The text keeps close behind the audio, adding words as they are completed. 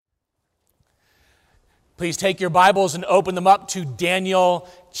Please take your Bibles and open them up to Daniel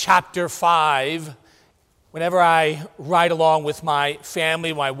chapter 5. Whenever I ride along with my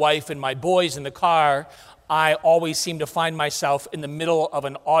family, my wife, and my boys in the car, I always seem to find myself in the middle of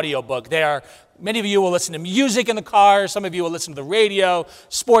an audiobook. Many of you will listen to music in the car. Some of you will listen to the radio,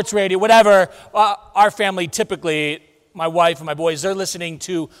 sports radio, whatever. Our family typically, my wife and my boys, they're listening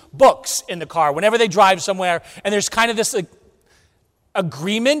to books in the car whenever they drive somewhere. And there's kind of this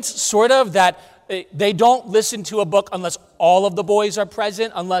agreement, sort of, that they don't listen to a book unless all of the boys are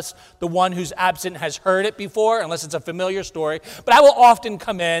present, unless the one who's absent has heard it before, unless it's a familiar story. But I will often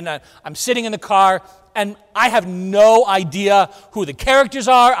come in, I'm sitting in the car, and I have no idea who the characters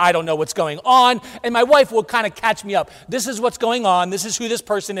are. I don't know what's going on. And my wife will kind of catch me up. This is what's going on. This is who this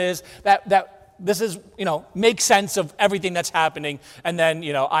person is. This is, make sense of everything that's happening. And then,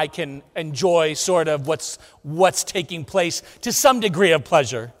 I can enjoy sort of what's taking place to some degree of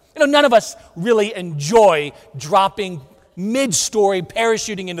pleasure. None of us really enjoy dropping mid-story,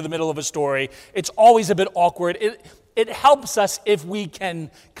 parachuting into the middle of a story. It's always a bit awkward. It helps us if we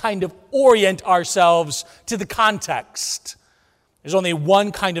can kind of orient ourselves to the context. There's only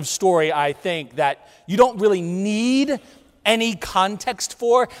one kind of story, I think, that you don't really need any context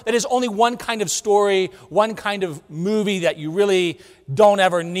for. That is only one kind of story, one kind of movie that you really don't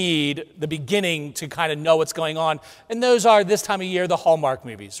ever need the beginning to kind of know what's going on. And those are, this time of year, the Hallmark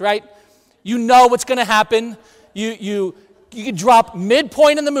movies, right? You know what's going to happen. You can drop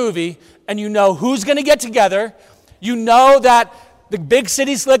midpoint in the movie, and you know who's going to get together. You know that the big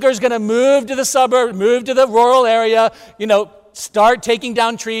city slicker is going to move to the suburb, move to the rural area, start taking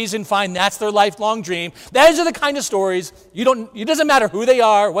down trees and find that's their lifelong dream. Those are the kind of stories, it doesn't matter who they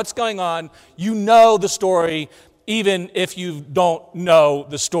are, what's going on, you know the story, even if you don't know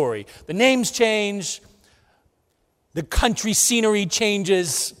the story. The names change, the country scenery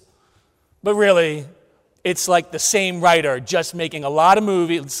changes, but really, it's like the same writer just making a lot of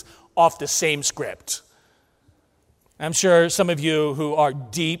movies off the same script. I'm sure some of you who are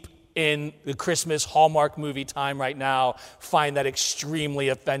deep in the Christmas Hallmark movie time right now find that extremely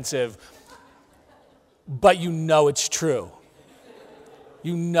offensive. But you know it's true.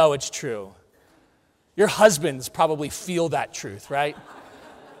 You know it's true. Your husbands probably feel that truth, right?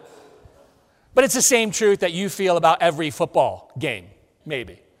 But it's the same truth that you feel about every football game,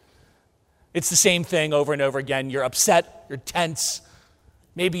 maybe. It's the same thing over and over again. You're upset, you're tense.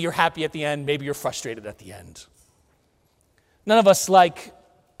 Maybe you're happy at the end, maybe you're frustrated at the end. None of us like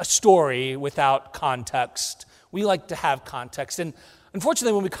a story without context. We like to have context. And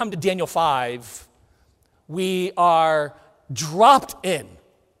unfortunately, when we come to Daniel 5, we are dropped in.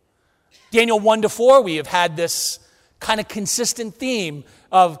 Daniel 1-4, we have had this kind of consistent theme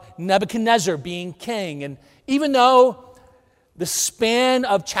of Nebuchadnezzar being king. And even though the span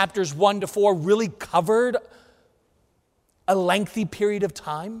of chapters 1-4 really covered a lengthy period of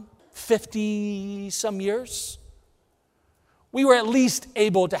time, 50-some years, we were at least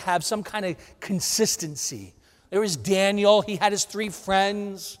able to have some kind of consistency. There was Daniel. He had his 3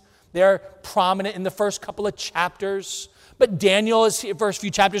 friends. They're prominent in the first couple of chapters. But Daniel is, first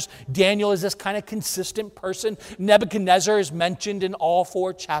few chapters, Daniel is this kind of consistent person. Nebuchadnezzar is mentioned in all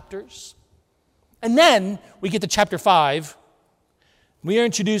 4 chapters. And then we get to chapter 5. We are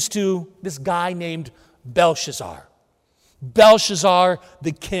introduced to this guy named Belshazzar. Belshazzar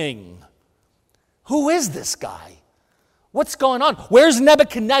the king. Who is this guy? What's going on? Where's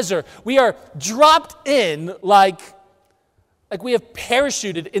Nebuchadnezzar? We are dropped in like we have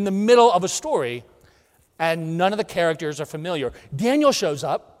parachuted in the middle of a story, and none of the characters are familiar. Daniel shows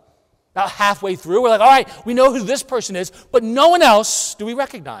up about halfway through. We're like, all right, we know who this person is, but no one else do we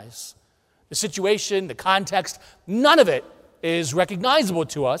recognize. The situation, the context, none of it is recognizable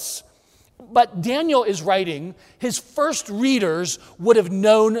to us. But Daniel is writing, his first readers would have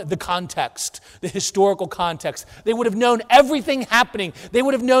known the context, the historical context. They would have known everything happening. They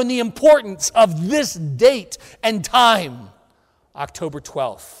would have known the importance of this date and time. October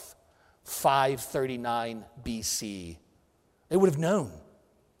 12th, 539 BC. They would have known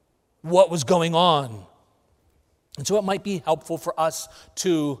what was going on. And so it might be helpful for us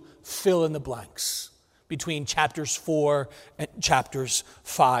to fill in the blanks between chapters 4 and chapters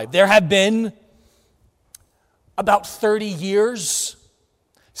 5. There have been about 30 years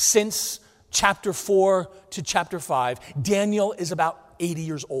since chapter 4 to chapter 5. Daniel is about 80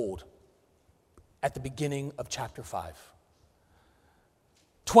 years old at the beginning of chapter 5.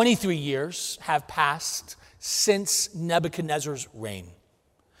 23 years have passed since Nebuchadnezzar's reign.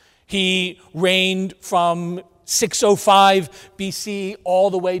 He reigned from 605 BC all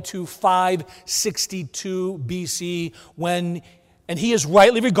the way to 562 BC when And he is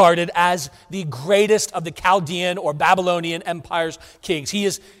rightly regarded as the greatest of the Chaldean or Babylonian empire's kings. He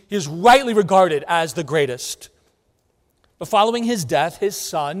is rightly regarded as the greatest. But following his death, his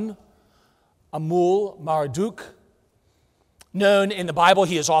son, Amul-Marduk, known in the Bible,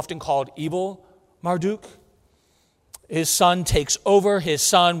 he is often called Evil Marduk. His son takes over. His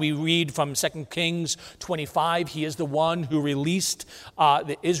son, we read from 2 Kings 25, he is the one who released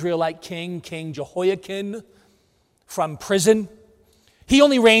the Israelite king, King Jehoiakim, from prison. He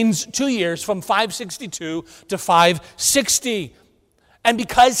only reigns 2 years, from 562 to 560. And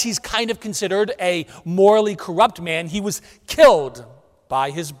because he's kind of considered a morally corrupt man, he was killed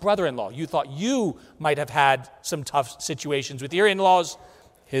by his brother-in-law. You thought you might have had some tough situations with your in-laws.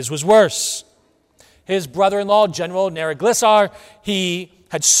 His was worse. His brother-in-law, General Neriglissar, he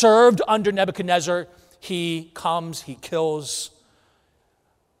had served under Nebuchadnezzar. He comes, he kills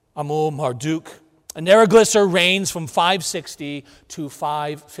Amul-Marduk. And Neriglissar reigns from 560 to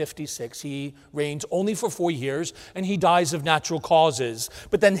 556. He reigns only for 4 years, and he dies of natural causes.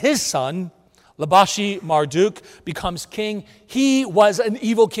 But then his son, Labashi-Marduk, becomes king. He was an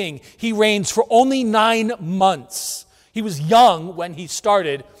evil king. He reigns for only 9 months. He was young when he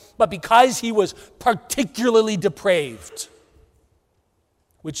started, but because he was particularly depraved,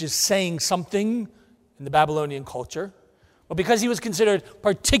 which is saying something in the Babylonian culture, but because he was considered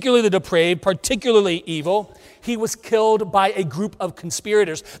particularly depraved, particularly evil, he was killed by a group of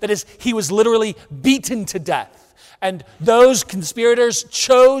conspirators. That is, he was literally beaten to death. And those conspirators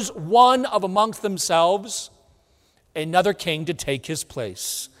chose one of amongst themselves, another king, to take his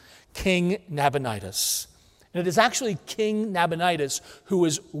place, King Nabonidus. And it is actually King Nabonidus who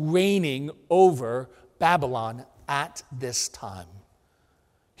is reigning over Babylon at this time.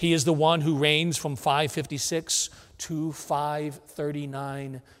 He is the one who reigns from 556 to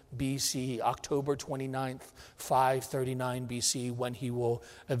 539 BC, October 29th, 539 BC, when he will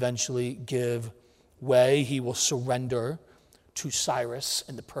eventually give way. He will surrender to Cyrus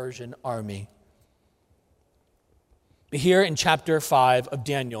and the Persian army. But here in chapter 5 of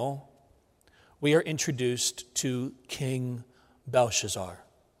Daniel, we are introduced to King Belshazzar.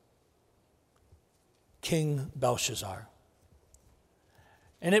 King Belshazzar.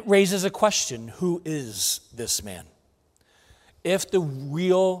 And it raises a question: who is this man? If the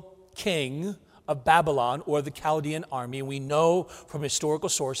real king of Babylon or the Chaldean army, we know from historical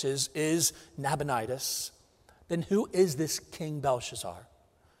sources, is Nabonidus, then who is this King Belshazzar?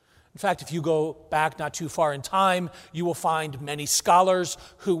 In fact, if you go back not too far in time, you will find many scholars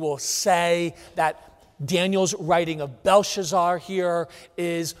who will say that Daniel's writing of Belshazzar here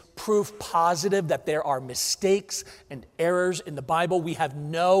is proof positive that there are mistakes and errors in the Bible. We have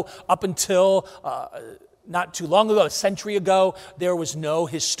up until not too long ago, a century ago, there was no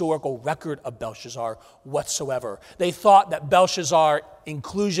historical record of Belshazzar whatsoever. They thought that Belshazzar's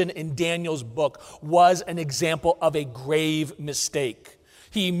inclusion in Daniel's book was an example of a grave mistake.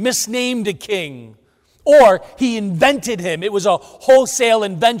 He misnamed a king, or he invented him. It was a wholesale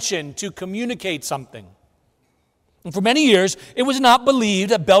invention to communicate something. And for many years, it was not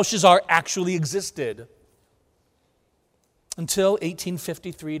believed that Belshazzar actually existed. Until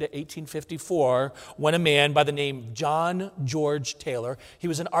 1853 to 1854, when a man by the name of John George Taylor, he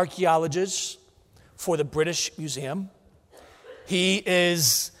was an archaeologist for the British Museum. He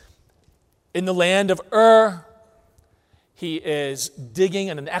is in the land of Ur. He is digging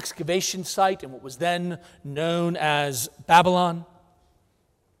in an excavation site in what was then known as Babylon.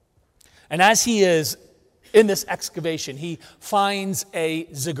 And as he is in this excavation, he finds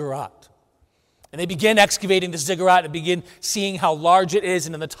a ziggurat. And they begin excavating the ziggurat and begin seeing how large it is.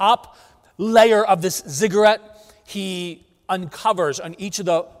 And in the top layer of this ziggurat, he uncovers on each of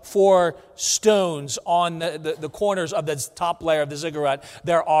the 4 stones on the corners of the top layer of the ziggurat,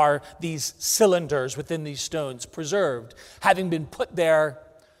 there are these cylinders within these stones preserved, having been put there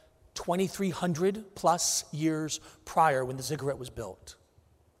 2,300 plus years prior when the ziggurat was built.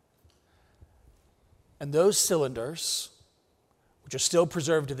 And those cylinders, which are still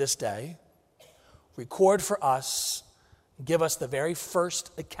preserved to this day, record for us, give us the very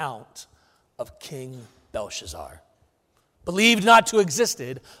first account of King Belshazzar, believed not to have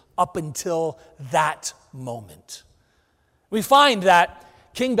existed up until that moment. We find that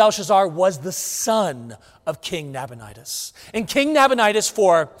King Belshazzar was the son of King Nabonidus. And King Nabonidus,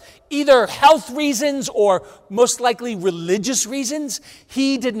 for either health reasons or most likely religious reasons,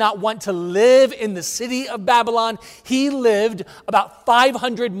 he did not want to live in the city of Babylon. He lived about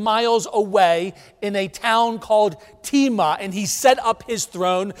 500 miles away in a town called Tema, and he set up his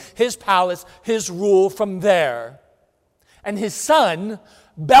throne, his palace, his rule from there. And his son,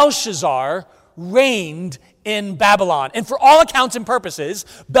 Belshazzar, reigned in Babylon. And for all accounts and purposes,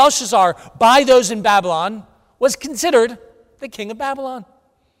 Belshazzar, by those in Babylon, was considered the king of Babylon.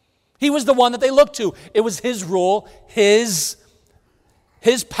 He was the one that they looked to. It was his rule, his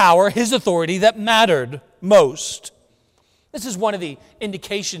power, his authority that mattered most. This is one of the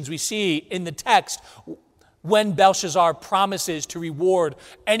indications we see in the text when Belshazzar promises to reward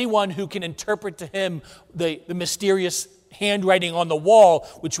anyone who can interpret to him the mysterious handwriting on the wall,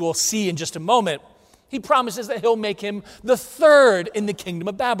 which we'll see in just a moment. He promises that he'll make him the third in the kingdom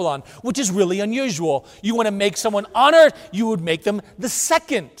of Babylon, which is really unusual. You want to make someone honored, you would make them the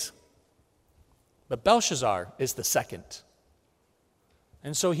second. But Belshazzar is the second.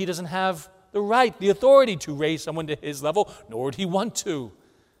 And so he doesn't have the right, the authority to raise someone to his level, nor would he want to.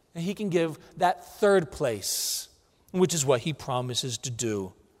 And he can give that third place, which is what he promises to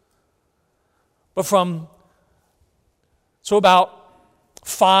do. But so about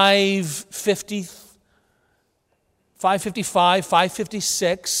 555,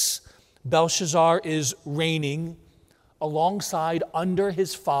 556, Belshazzar is reigning alongside, under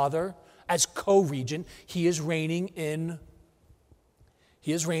his father, as co-regent. He is reigning in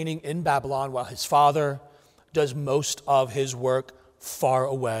Babylon while his father does most of his work far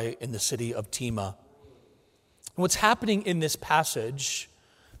away in the city of Tema. And what's happening in this passage,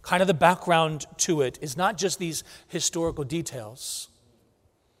 kind of the background to it, is not just these historical details.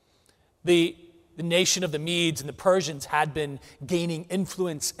 The nation of the Medes and the Persians had been gaining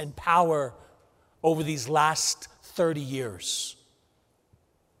influence and power over these last 30 years.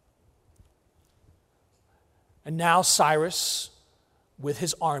 And now Cyrus, with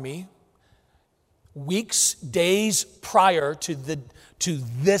his army, weeks, days prior to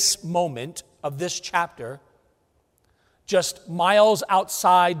this moment of this chapter, just miles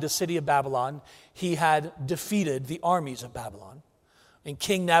outside the city of Babylon, he had defeated the armies of Babylon. And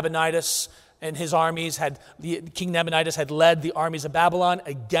King Nabonidus and his armies had led the armies of Babylon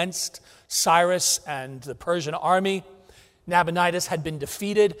against Cyrus and the Persian army. Nabonidus had been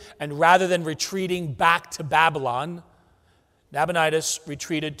defeated, and rather than retreating back to Babylon, Nabonidus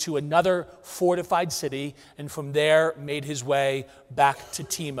retreated to another fortified city, and from there made his way back to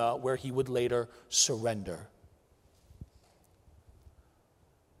Tema, where he would later surrender.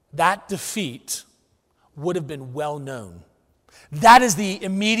 That defeat would have been well known. That is the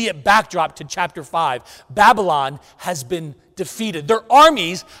immediate backdrop to chapter 5. Babylon has been defeated. Their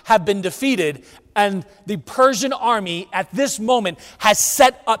armies have been defeated, and the Persian army at this moment has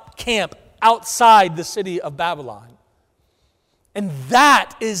set up camp outside the city of Babylon. And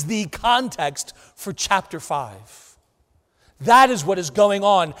that is the context for chapter 5. That is what is going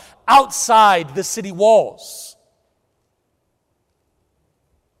on outside the city walls.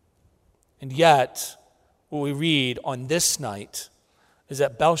 And yet, what we read on this night is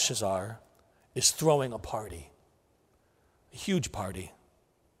that Belshazzar is throwing a party. A huge party.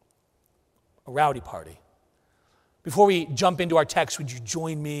 A rowdy party. Before we jump into our text, would you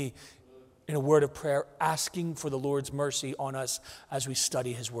join me in a word of prayer, asking for the Lord's mercy on us as we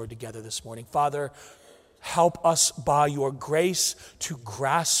study his word together this morning? Father, help us by your grace to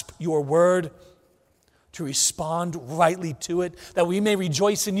grasp your word, to respond rightly to it, that we may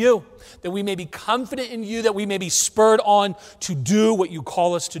rejoice in you, that we may be confident in you, that we may be spurred on to do what you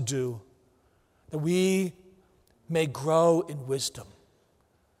call us to do, that we may grow in wisdom.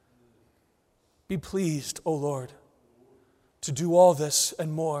 Be pleased, O Lord, to do all this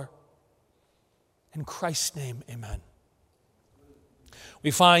and more. In Christ's name, amen.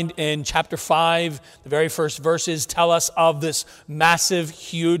 We find in chapter 5, the very first verses tell us of this massive,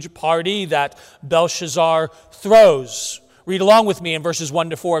 huge party that Belshazzar throws. Read along with me in verses 1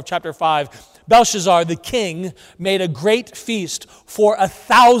 to 4 of chapter 5. Belshazzar, the king, made a great feast for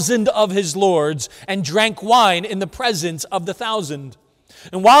 1,000 of his lords and drank wine in the presence of the 1,000.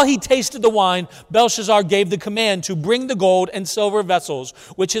 And while he tasted the wine, Belshazzar gave the command to bring the gold and silver vessels,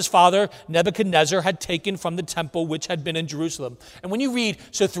 which his father Nebuchadnezzar had taken from the temple which had been in Jerusalem. And when you read,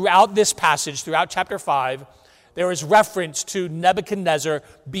 so throughout this passage, throughout chapter 5, there is reference to Nebuchadnezzar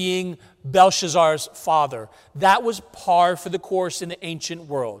being Belshazzar's father. That was par for the course in the ancient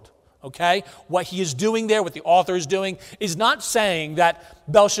world. Okay? What he is doing there, what the author is doing, is not saying that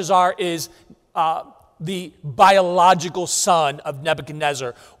Belshazzar is the biological son of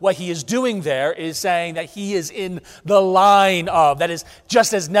Nebuchadnezzar. What he is doing there is saying that he is in the line of, that is,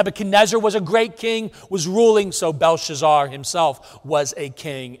 just as Nebuchadnezzar was a great king, was ruling, so Belshazzar himself was a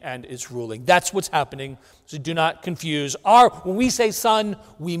king and is ruling. That's what's happening, so do not confuse. When we say son,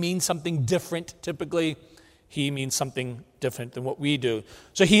 we mean something different typically. He means something different than what we do.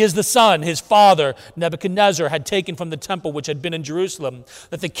 So he is the son his father, Nebuchadnezzar, had taken from the temple which had been in Jerusalem,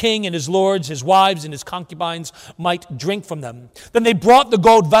 that the king and his lords, his wives, and his concubines might drink from them. Then they brought the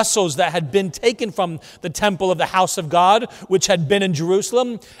gold vessels that had been taken from the temple of the house of God, which had been in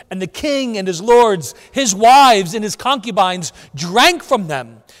Jerusalem, and the king and his lords, his wives, and his concubines drank from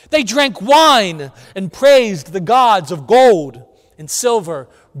them. They drank wine and praised the gods of gold and silver,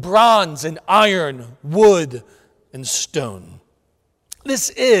 bronze and iron, wood and stone. This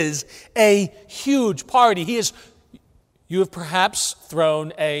is a huge party. You have perhaps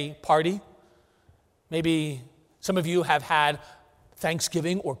thrown a party. Maybe some of you have had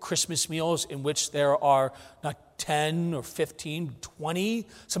Thanksgiving or Christmas meals in which there are not 10 or 15, 20.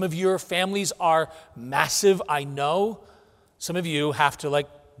 Some of your families are massive, I know. Some of you have to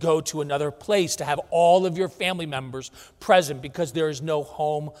go to another place to have all of your family members present because there is no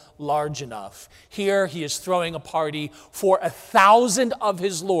home large enough. Here he is throwing a party for 1,000 of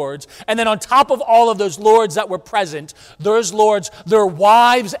his lords, and then on top of all of those lords that were present, those lords, their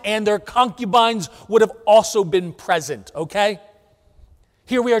wives and their concubines would have also been present, okay?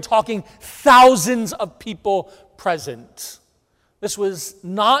 Here we are talking thousands of people present. This was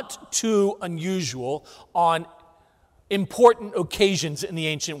not too unusual on important occasions in the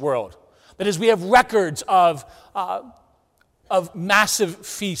ancient world. That is, we have records of massive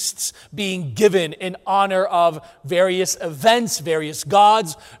feasts being given in honor of various events, various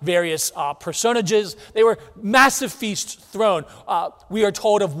gods, various personages. They were massive feasts thrown. We are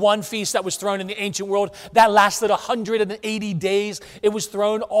told of one feast that was thrown in the ancient world that lasted 180 days. It was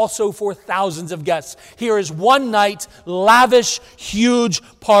thrown also for thousands of guests. Here is one night, lavish, huge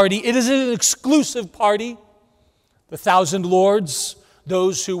party. It is an exclusive party. The 1,000 lords,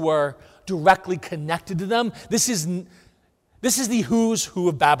 those who were directly connected to them. This is the who's who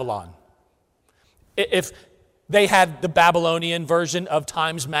of Babylon. If they had the Babylonian version of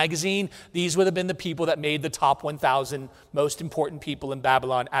Times Magazine, these would have been the people that made the top 1,000 most important people in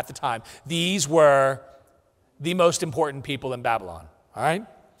Babylon at the time. These were the most important people in Babylon, all right?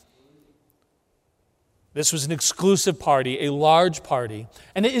 This was an exclusive party, a large party,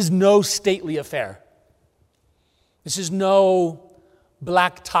 and it is no stately affair. This is no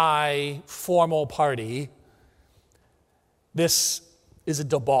black tie formal party. This is a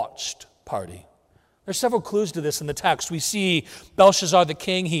debauched party. There's several clues to this in the text. We see Belshazzar the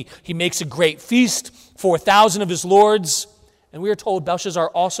king. He makes a great feast for 1,000 of his lords. And we are told Belshazzar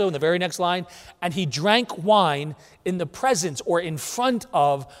also in the very next line, and he drank wine in the presence or in front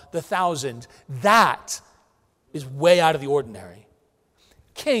of the 1,000. That is way out of the ordinary.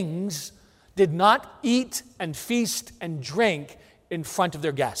 Kings did not eat and feast and drink in front of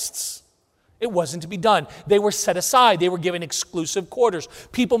their guests. It wasn't to be done. They were set aside. They were given exclusive quarters.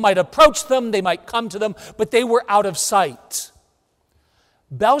 People might approach them, they might come to them, but they were out of sight.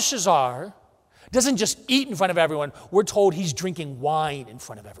 Belshazzar doesn't just eat in front of everyone. We're told he's drinking wine in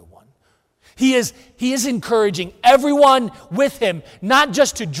front of everyone. He is encouraging everyone with him, not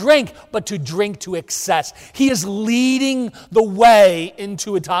just to drink, but to drink to excess. He is leading the way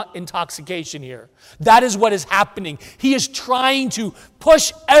into intoxication here. That is what is happening. He is trying to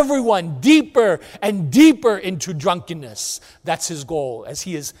push everyone deeper and deeper into drunkenness. That's his goal. As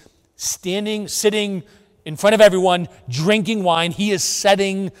he is sitting in front of everyone, drinking wine, he is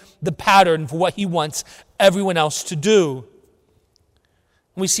setting the pattern for what he wants everyone else to do.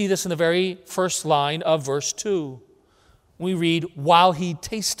 We see this in the very first line of verse 2. We read, while he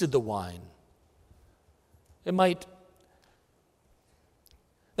tasted the wine.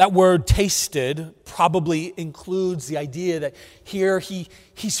 That word tasted probably includes the idea that here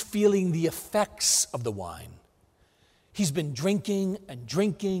he's feeling the effects of the wine. He's been drinking and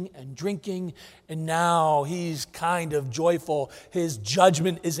drinking and drinking, and now he's kind of joyful. His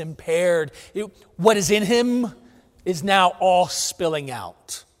judgment is impaired. What is in him is now all spilling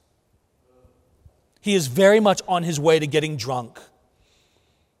out. He is very much on his way to getting drunk.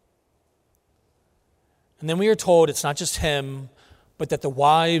 And then we are told it's not just him, but that the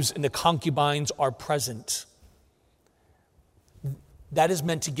wives and the concubines are present. That is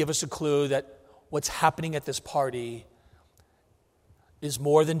meant to give us a clue that what's happening at this party is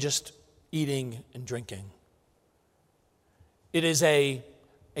more than just eating and drinking. It is a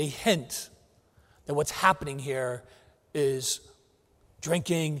hint that what's happening here is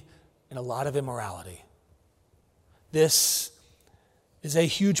drinking and a lot of immorality. This is a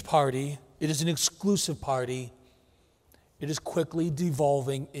huge party. It is an exclusive party. It is quickly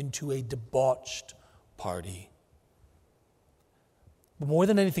devolving into a debauched party. But more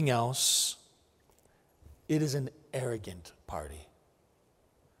than anything else, it is an arrogant party.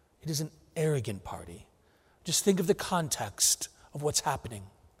 It is an arrogant party. Just think of the context of what's happening.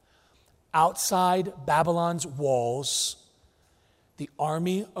 Outside Babylon's walls, the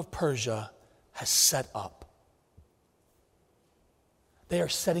army of Persia has set up. They are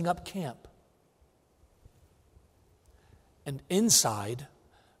setting up camp. And inside,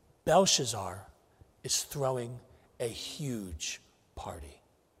 Belshazzar is throwing a huge party.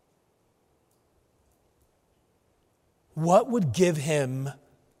 What would give him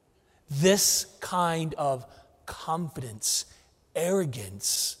this kind of confidence,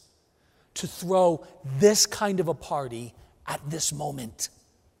 arrogance, to throw this kind of a party at this moment?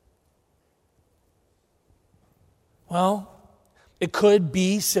 Well, it could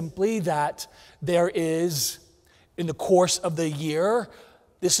be simply that there is, in the course of the year,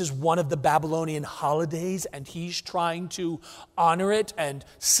 this is one of the Babylonian holidays, and he's trying to honor it and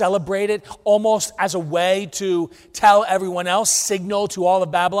celebrate it almost as a way to tell everyone else, signal to all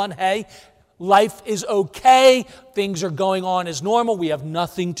of Babylon, hey, life is okay, things are going on as normal, we have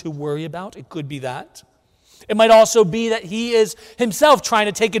nothing to worry about. It could be that. It might also be that he is himself trying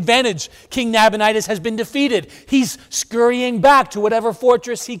to take advantage. King Nabonidus has been defeated. He's scurrying back to whatever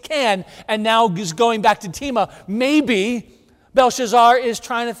fortress he can, and now is going back to Tema. Maybe Belshazzar is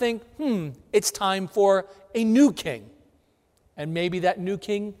trying to think, it's time for a new king. And maybe that new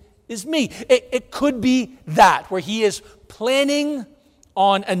king is me. It could be that, where he is planning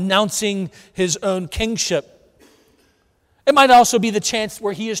on announcing his own kingship. It might also be the chance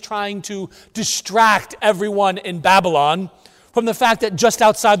where he is trying to distract everyone in Babylon from the fact that just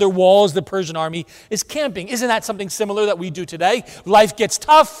outside their walls, the Persian army is camping. Isn't that something similar that we do today? Life gets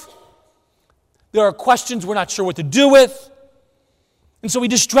tough. There are questions we're not sure what to do with. And so we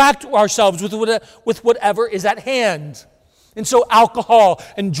distract ourselves with whatever is at hand. And so alcohol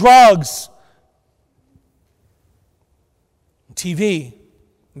and drugs, TV,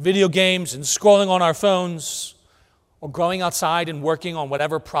 video games, and scrolling on our phones, or going outside and working on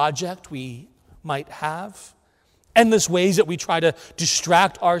whatever project we might have. Endless ways that we try to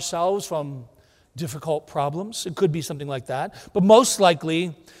distract ourselves from difficult problems. It could be something like that. But most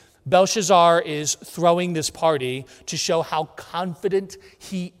likely, Belshazzar is throwing this party to show how confident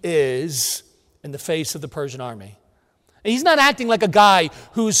he is in the face of the Persian army. And he's not acting like a guy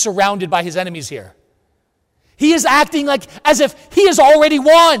who's surrounded by his enemies here. He is acting as if he has already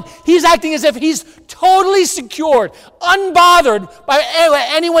won. He's acting as if he's totally secured, unbothered by what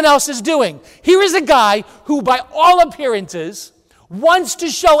anyone else is doing. Here is a guy who, by all appearances, wants to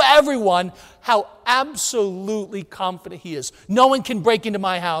show everyone how absolutely confident he is. No one can break into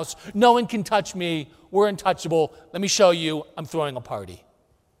my house. No one can touch me. We're untouchable. Let me show you, I'm throwing a party.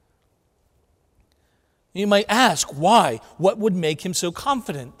 You might ask, why? What would make him so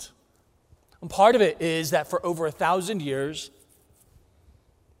confident? And part of it is that for over 1,000 years,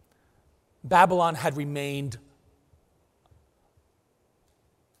 Babylon had remained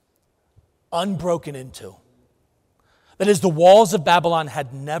unbroken into. That is, the walls of Babylon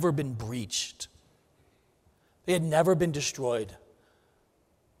had never been breached. They had never been destroyed.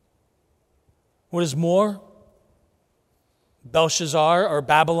 What is more, Belshazzar, or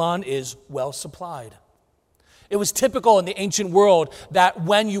Babylon, is well supplied. It was typical in the ancient world that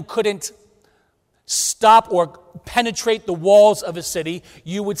when you couldn't stop or penetrate the walls of a city,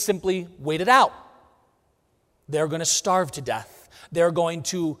 you would simply wait it out. They're going to starve to death. They're going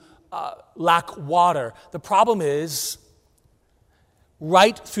to lack water. The problem is,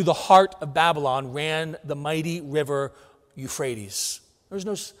 right through the heart of Babylon ran the mighty river Euphrates. There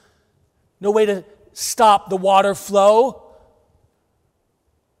was no way to stop the water flow.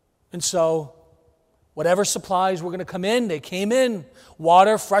 And so, whatever supplies were going to come in, they came in.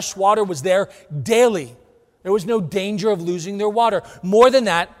 Water, fresh water was there daily. There was no danger of losing their water. More than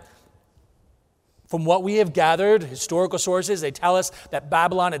that, from what we have gathered, historical sources, they tell us that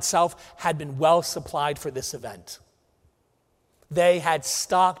Babylon itself had been well supplied for this event. They had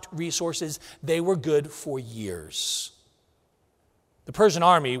stocked resources. They were good for years. The Persian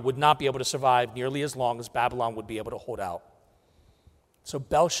army would not be able to survive nearly as long as Babylon would be able to hold out. So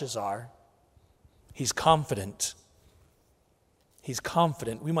Belshazzar, he's confident. He's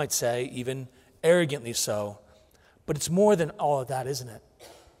confident, we might say, even arrogantly so. But it's more than all of that, isn't it?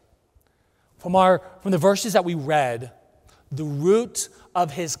 From the verses that we read, the root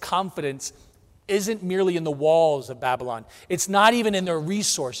of his confidence isn't merely in the walls of Babylon. It's not even in their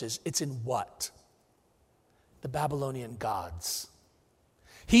resources. It's in what? The Babylonian gods.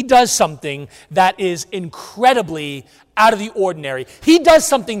 He does something that is incredibly out of the ordinary. He does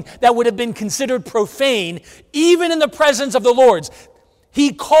something that would have been considered profane even in the presence of the lords.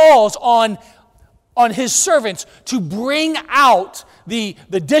 He calls on his servants to bring out the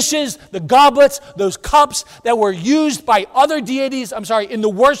dishes, the goblets, those cups that were used by other deities, in the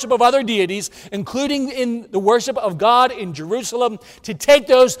worship of other deities, including in the worship of God in Jerusalem, to take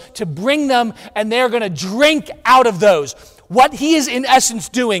those, to bring them, and they're going to drink out of those. What he is in essence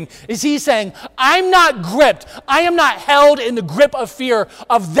doing is he's saying, I'm not gripped. I am not held in the grip of fear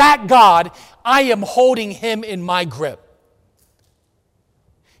of that God. I am holding him in my grip.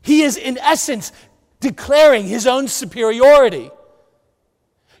 He is in essence declaring his own superiority.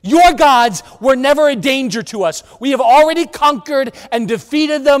 Your gods were never a danger to us. We have already conquered and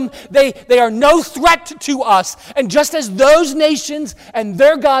defeated them. They are no threat to us. And just as those nations and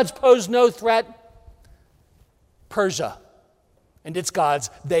their gods pose no threat, Persia and its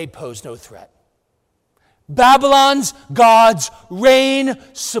gods, they pose no threat. Babylon's gods reign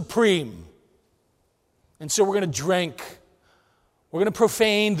supreme. And so we're going to drink. We're going to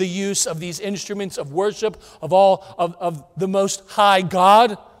profane the use of these instruments of worship of the Most High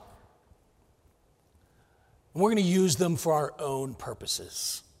God. And we're going to use them for our own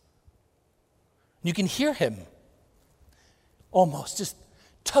purposes. You can hear him almost just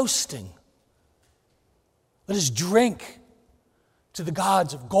toasting. Let us drink to the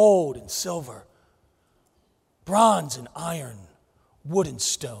gods of gold and silver, bronze and iron, wood and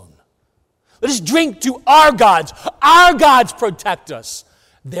stone. Let us drink to our gods. Our gods protect us.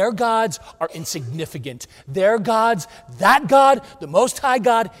 Their gods are insignificant. Their gods, that God, the Most High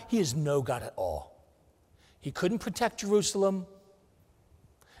God, he is no God at all. He couldn't protect Jerusalem.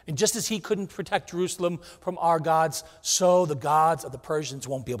 And just as he couldn't protect Jerusalem from our gods, so the gods of the Persians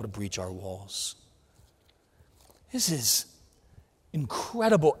won't be able to breach our walls. This is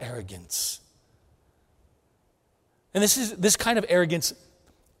incredible arrogance. And this kind of arrogance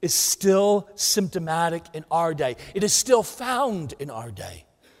is still symptomatic in our day. It is still found in our day.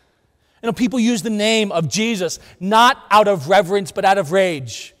 People use the name of Jesus not out of reverence, but out of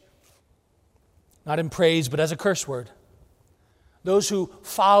rage. Not in praise, but as a curse word. Those who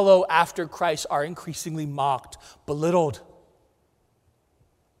follow after Christ are increasingly mocked, belittled.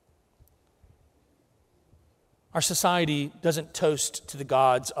 Our society doesn't toast to the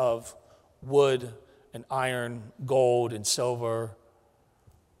gods of wood and iron, gold and silver.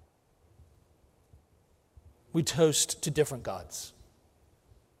 We toast to different gods.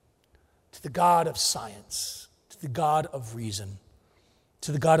 To the God of science, to the God of reason,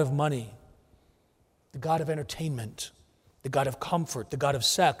 to the God of money, the God of entertainment, the God of comfort, the God of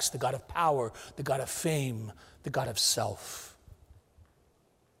sex, the God of power, the God of fame, the God of self.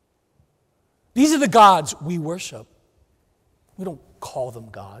 These are the gods we worship. We don't call them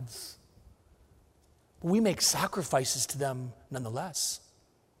gods, but we make sacrifices to them nonetheless.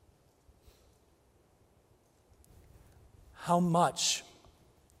 How much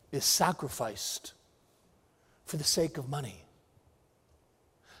is sacrificed for the sake of money?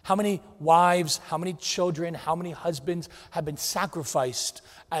 How many wives, how many children, how many husbands have been sacrificed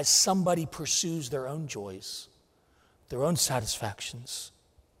as somebody pursues their own joys, their own satisfactions?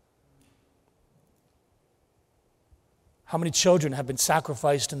 How many children have been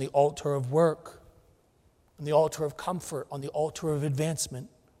sacrificed on the altar of work, on the altar of comfort, on the altar of advancement?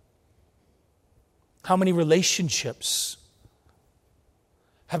 How many relationships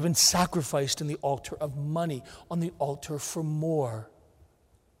have been sacrificed on the altar of money, on the altar for more?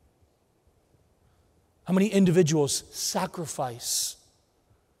 How many individuals sacrifice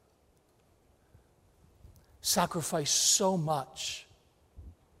so much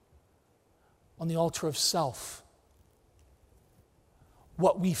on the altar of self?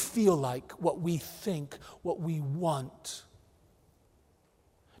 What we feel like, what we think, what we want.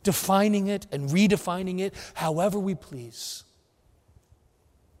 Defining it and redefining it however we please.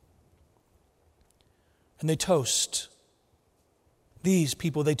 And they toast. These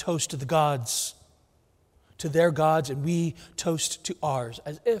people, they toast to the gods, to their gods, and we toast to ours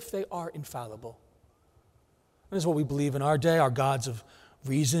as if they are infallible. That is what we believe in our day. Our gods of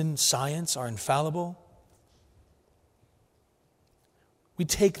reason, science are infallible. We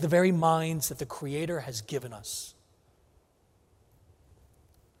take the very minds that the Creator has given us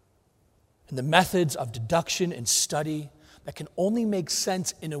and the methods of deduction and study that can only make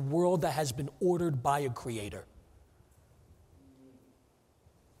sense in a world that has been ordered by a Creator.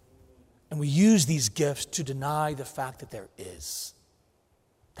 And we use these gifts to deny the fact that there is.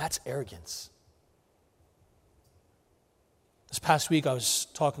 That's arrogance. This past week, I was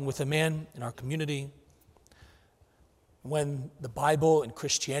talking with a man in our community. When the Bible and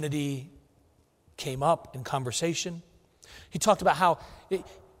Christianity came up in conversation, he talked about how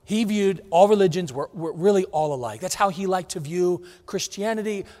He viewed all religions were really all alike. That's how he liked to view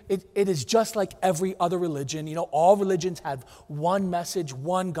Christianity. It is just like every other religion. You know, all religions have one message,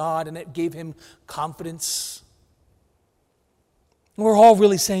 one God, and it gave him confidence. We're all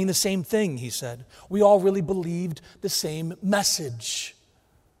really saying the same thing, he said. We all really believed the same message.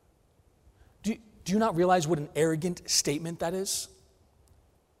 Do you not realize what an arrogant statement that is?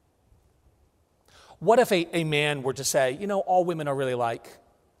 What if a man were to say, you know, all women are really like,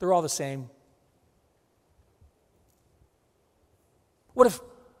 they're all the same? What if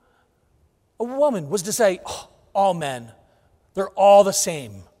a woman was to say, oh, all men, they're all the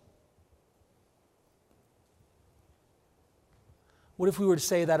same? What if we were to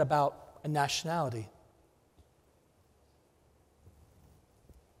say that about a nationality?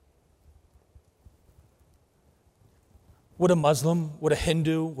 Would a Muslim, would a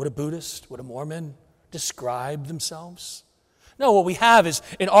Hindu, would a Buddhist, would a Mormon describe themselves? No, what we have is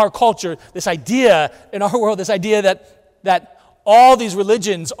in our culture, this idea, in our world, this idea that all these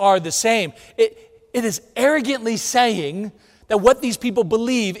religions are the same. It is arrogantly saying that what these people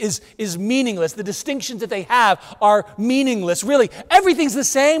believe is meaningless. The distinctions that they have are meaningless. Really, everything's the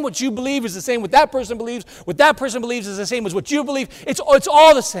same. What you believe is the same. What that person believes, what that person believes is the same as what you believe. It's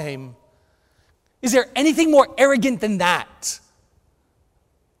all the same. Is there anything more arrogant than that?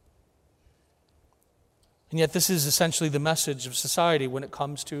 And yet this is essentially the message of society when it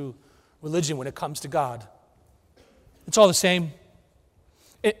comes to religion, when it comes to God. It's all the same.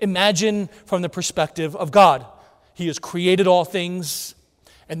 Imagine from the perspective of God. He has created all things,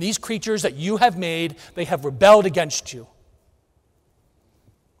 and these creatures that you have made, they have rebelled against you.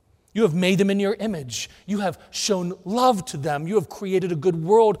 You have made them in your image. You have shown love to them. You have created a good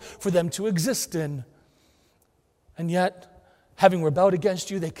world for them to exist in. And yet, having rebelled against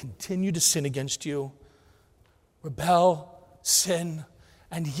you, they continue to sin against you. Rebel, sin,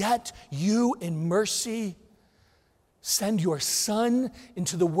 and yet you in mercy send your Son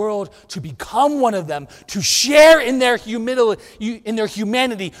into the world to become one of them, to share in their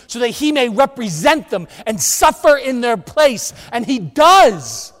humanity, so that he may represent them and suffer in their place. And he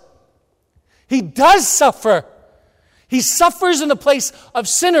does. He does suffer. He suffers in the place of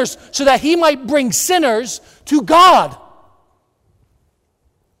sinners so that he might bring sinners to God.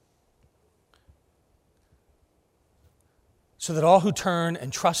 So that all who turn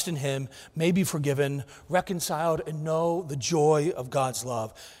and trust in him may be forgiven, reconciled, and know the joy of God's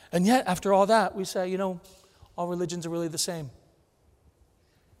love. And yet, after all that, we say, you know, all religions are really the same.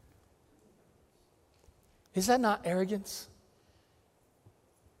 Is that not arrogance?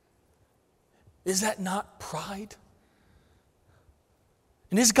 Is that not pride?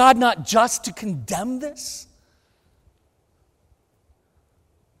 And is God not just to condemn this?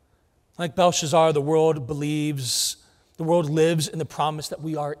 Like Belshazzar, the world lives in the promise that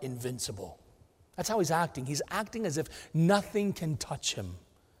we are invincible. That's how he's acting. He's acting as if nothing can touch him.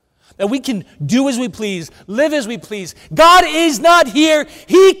 That we can do as we please, live as we please. God is not here.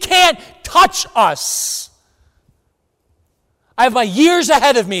 He can't touch us. I have my years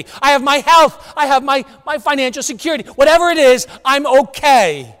ahead of me. I have my health. I have my financial security. Whatever it is, I'm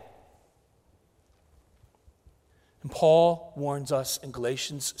okay. And Paul warns us in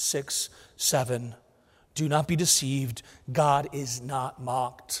Galatians 6:7, do not be deceived. God is not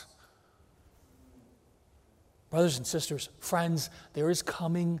mocked. Brothers and sisters, friends, there is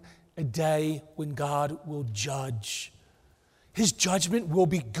coming a day when God will judge. His judgment will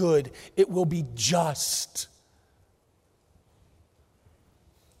be good. It will be just.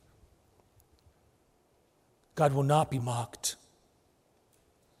 God will not be mocked.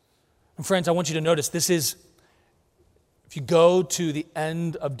 And friends, I want you to notice this is, if you go to the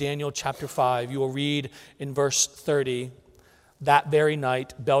end of Daniel chapter 5, you will read in verse 30, that very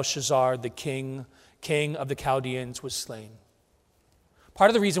night Belshazzar, the king of the Chaldeans, was slain. Part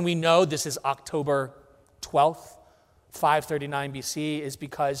of the reason we know this is October 12th, 539 BC, is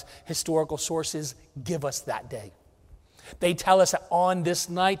because historical sources give us that day. They tell us that on this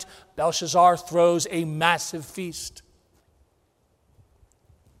night, Belshazzar throws a massive feast.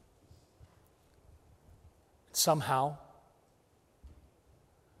 Somehow,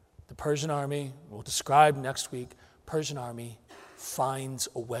 the Persian army, we'll describe next week, Persian army finds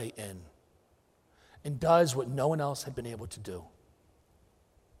a way in and does what no one else had been able to do.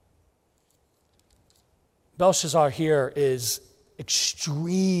 Belshazzar here is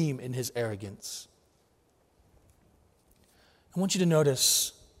extreme in his arrogance. I want you to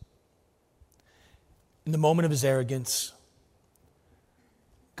notice, in the moment of his arrogance,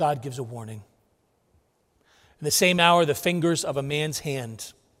 God gives a warning. In the same hour, the fingers of a man's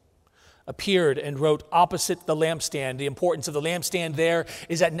hand appeared and wrote opposite the lampstand. The importance of the lampstand there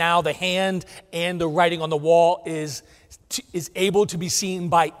is that now the hand and the writing on the wall is able to be seen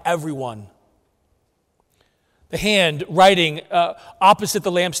by everyone. The hand writing opposite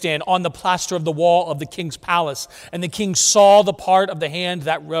the lampstand on the plaster of the wall of the king's palace. And the king saw the part of the hand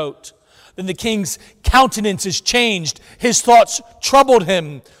that wrote. Then the king's countenance is changed. His thoughts troubled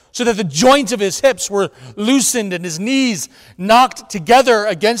him, so that the joints of his hips were loosened and his knees knocked together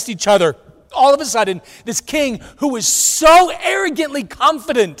against each other. All of a sudden, this king who was so arrogantly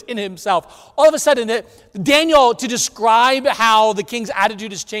confident in himself, all of a sudden, Daniel, to describe how the king's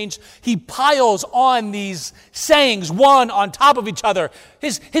attitude has changed, he piles on these sayings, one on top of each other.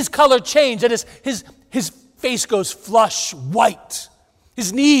 His color changed, and his face goes flush white.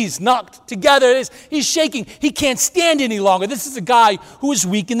 His knees knocked together. He's shaking. He can't stand any longer. This is a guy who is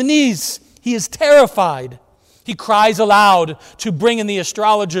weak in the knees. He is terrified. He cries aloud to bring in the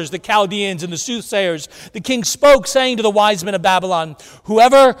astrologers, the Chaldeans, and the soothsayers. The king spoke, saying to the wise men of Babylon,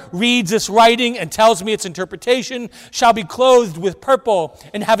 "Whoever reads this writing and tells me its interpretation shall be clothed with purple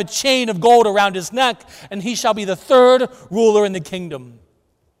and have a chain of gold around his neck, and he shall be the third ruler in the kingdom."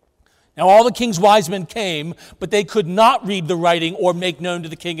 Now all the king's wise men came, but they could not read the writing or make known to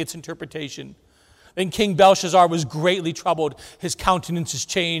the king its interpretation. Then King Belshazzar was greatly troubled. His countenance is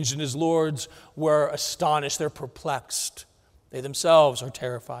changed, and his lords were astonished. They're perplexed. They themselves are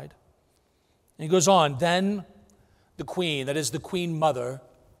terrified. And he goes on, then the queen, that is the queen mother,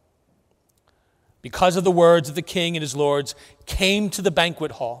 because of the words of the king and his lords, came to the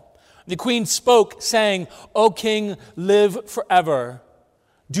banquet hall. The queen spoke, saying, "O king, live forever.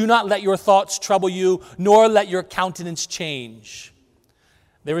 Do not let your thoughts trouble you, nor let your countenance change.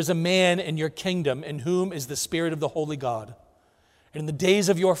 There is a man in your kingdom in whom is the Spirit of the Holy God. And in the days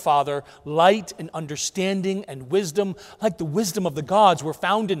of your father, light and understanding and wisdom, like the wisdom of the gods, were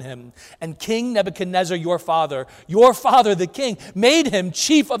found in him. And King Nebuchadnezzar, your father the king, made him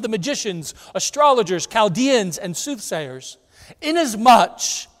chief of the magicians, astrologers, Chaldeans, and soothsayers.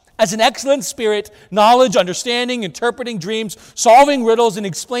 Inasmuch as an excellent spirit, knowledge, understanding, interpreting dreams, solving riddles, and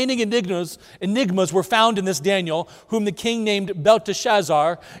explaining enigmas were found in this Daniel, whom the king named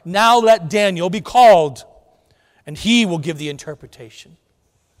Belteshazzar. Now let Daniel be called, and he will give the interpretation."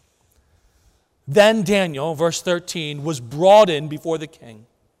 Then Daniel, verse 13, was brought in before the king.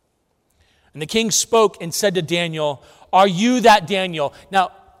 And the king spoke and said to Daniel, "Are you that Daniel?"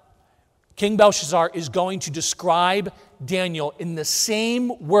 Now, King Belshazzar is going to describe Daniel in the same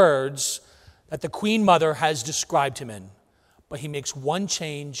words that the queen mother has described him in. But he makes one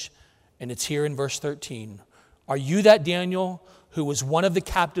change, and it's here in verse 13. "Are you that Daniel who was one of the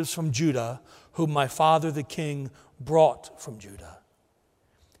captives from Judah, whom my father the king brought from Judah?"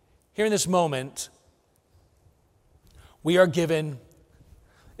 Here in this moment, we are given,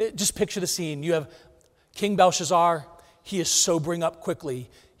 just picture the scene. You have King Belshazzar. He is sobering up quickly.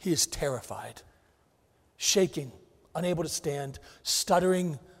 He is terrified, shaking, unable to stand,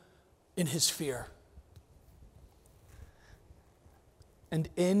 stuttering in his fear. And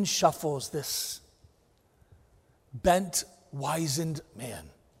in shuffles this bent, wizened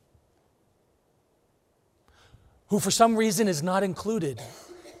man, who for some reason is not included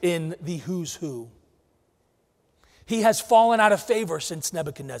in the who's who. He has fallen out of favor since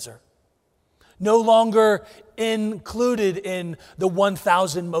Nebuchadnezzar. No longer included in the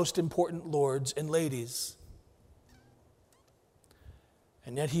 1,000 most important lords and ladies.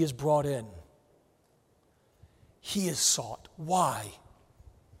 And yet he is brought in. He is sought. Why?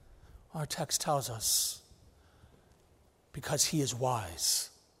 Our text tells us, because he is wise.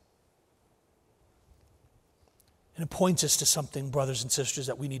 And it points us to something, brothers and sisters,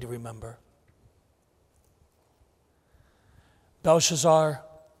 that we need to remember. Belshazzar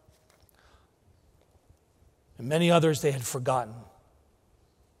and many others, they had forgotten.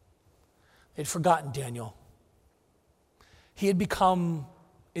 They'd forgotten Daniel. He had become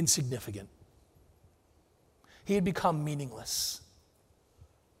insignificant. He had become meaningless.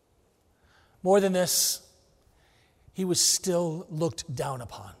 More than this, he was still looked down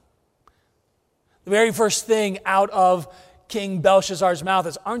upon. The very first thing out of King Belshazzar's mouth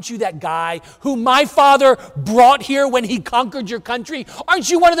is, "Aren't you that guy who my father brought here when he conquered your country? Aren't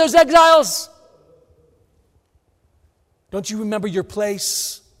you one of those exiles? Don't you remember your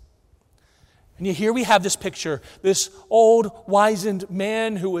place?" And here we have this picture, this old, wizened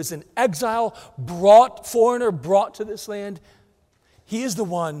man who was an exile, foreigner brought to this land. He is the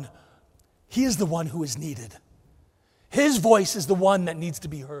one who is needed. His voice is the one that needs to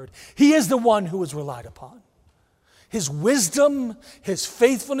be heard. He is the one who is relied upon. His wisdom, his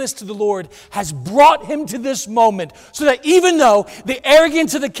faithfulness to the Lord has brought him to this moment, so that even though the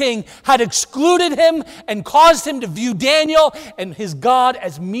arrogance of the king had excluded him and caused him to view Daniel and his God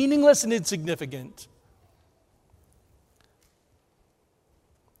as meaningless and insignificant,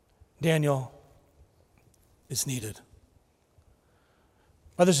 Daniel is needed.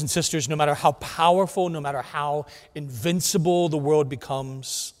 Brothers and sisters, no matter how powerful, no matter how invincible the world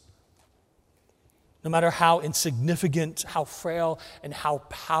becomes, no matter how insignificant, how frail, and how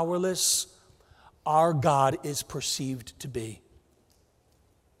powerless our God is perceived to be,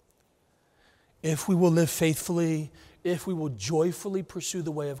 if we will live faithfully, if we will joyfully pursue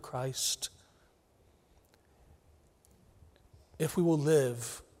the way of Christ, if we will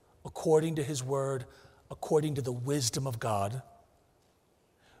live according to his word, according to the wisdom of God,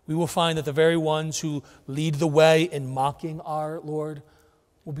 we will find that the very ones who lead the way in mocking our Lord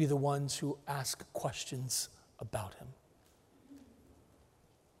will be the ones who ask questions about him.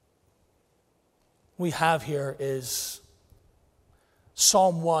 What we have here is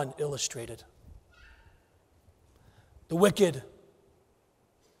Psalm 1 illustrated. The wicked,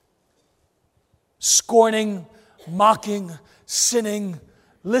 scorning, mocking, sinning,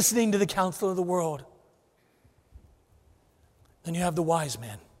 listening to the counsel of the world. Then you have the wise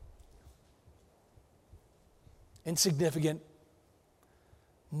man. Insignificant,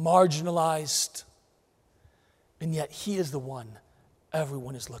 marginalized, and yet he is the one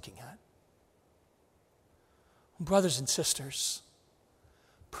everyone is looking at. Brothers and sisters,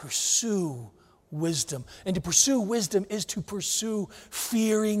 pursue wisdom. And to pursue wisdom is to pursue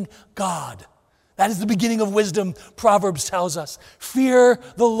fearing God. That is the beginning of wisdom, Proverbs tells us. Fear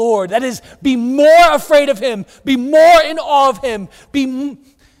the Lord. That is, be more afraid of him, be more in awe of him,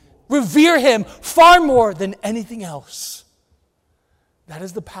 revere him far more than anything else. That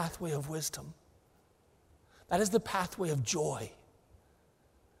is the pathway of wisdom. That is the pathway of joy.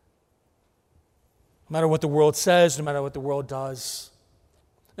 No matter what the world says, no matter what the world does,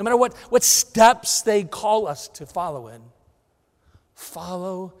 no matter what steps they call us to follow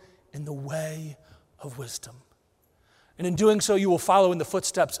in the way of wisdom. And in doing so, you will follow in the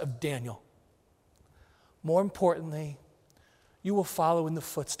footsteps of Daniel. More importantly, you will follow in the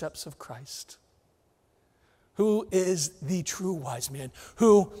footsteps of Christ, who is the true wise man,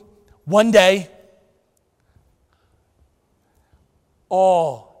 who one day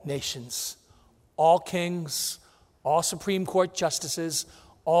all nations, all kings, all Supreme Court justices,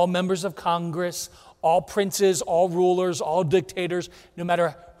 all members of Congress, all princes, all rulers, all dictators, no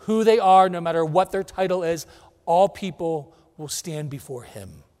matter who they are, no matter what their title is, all people will stand before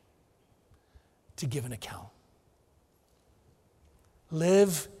him to give an account.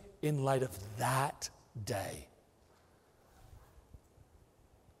 Live in light of that day.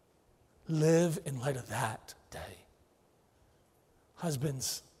 Live in light of that day.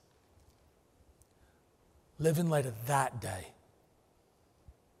 Husbands, live in light of that day.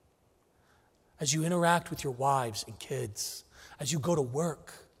 As you interact with your wives and kids, as you go to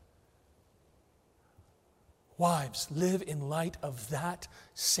work, wives, live in light of that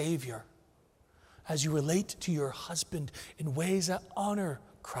Savior. As you relate to your husband in ways that honor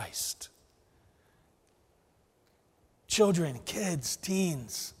Christ. Children, kids,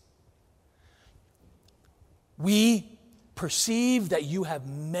 teens, we perceive that you have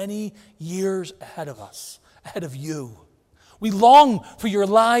many years ahead of us, ahead of you. We long for your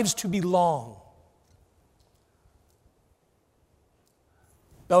lives to be long.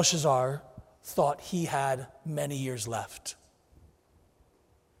 Belshazzar thought he had many years left.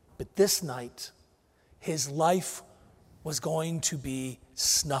 But this night, his life was going to be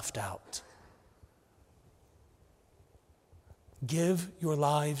snuffed out. Give your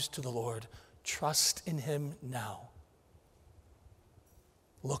lives to the Lord. Trust in him now.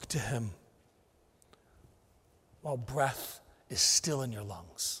 Look to him while breath is still in your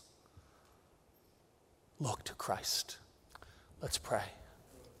lungs. Look to Christ. Let's pray.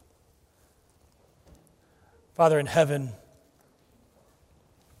 Father in heaven,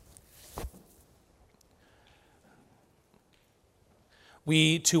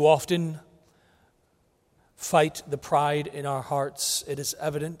 we too often fight the pride in our hearts. It is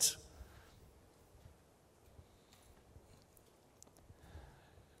evident.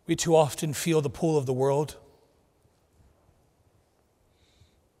 We too often feel the pull of the world.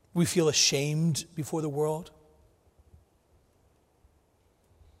 We feel ashamed before the world.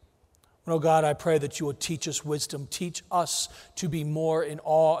 Oh God, I pray that you will teach us wisdom. Teach us to be more in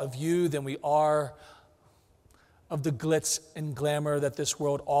awe of you than we are of the glitz and glamour that this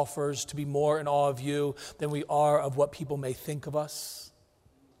world offers, to be more in awe of you than we are of what people may think of us.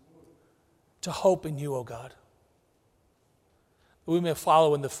 To hope in you, oh God. that we may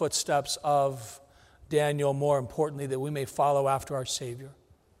follow in the footsteps of Daniel, more importantly, that we may follow after our Savior.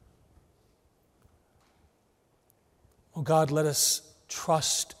 Oh God, let us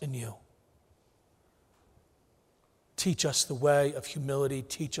trust in you. Teach us the way of humility.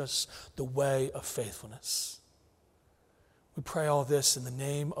 Teach us the way of faithfulness. We pray all this in the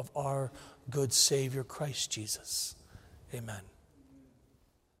name of our good Savior, Christ Jesus. Amen.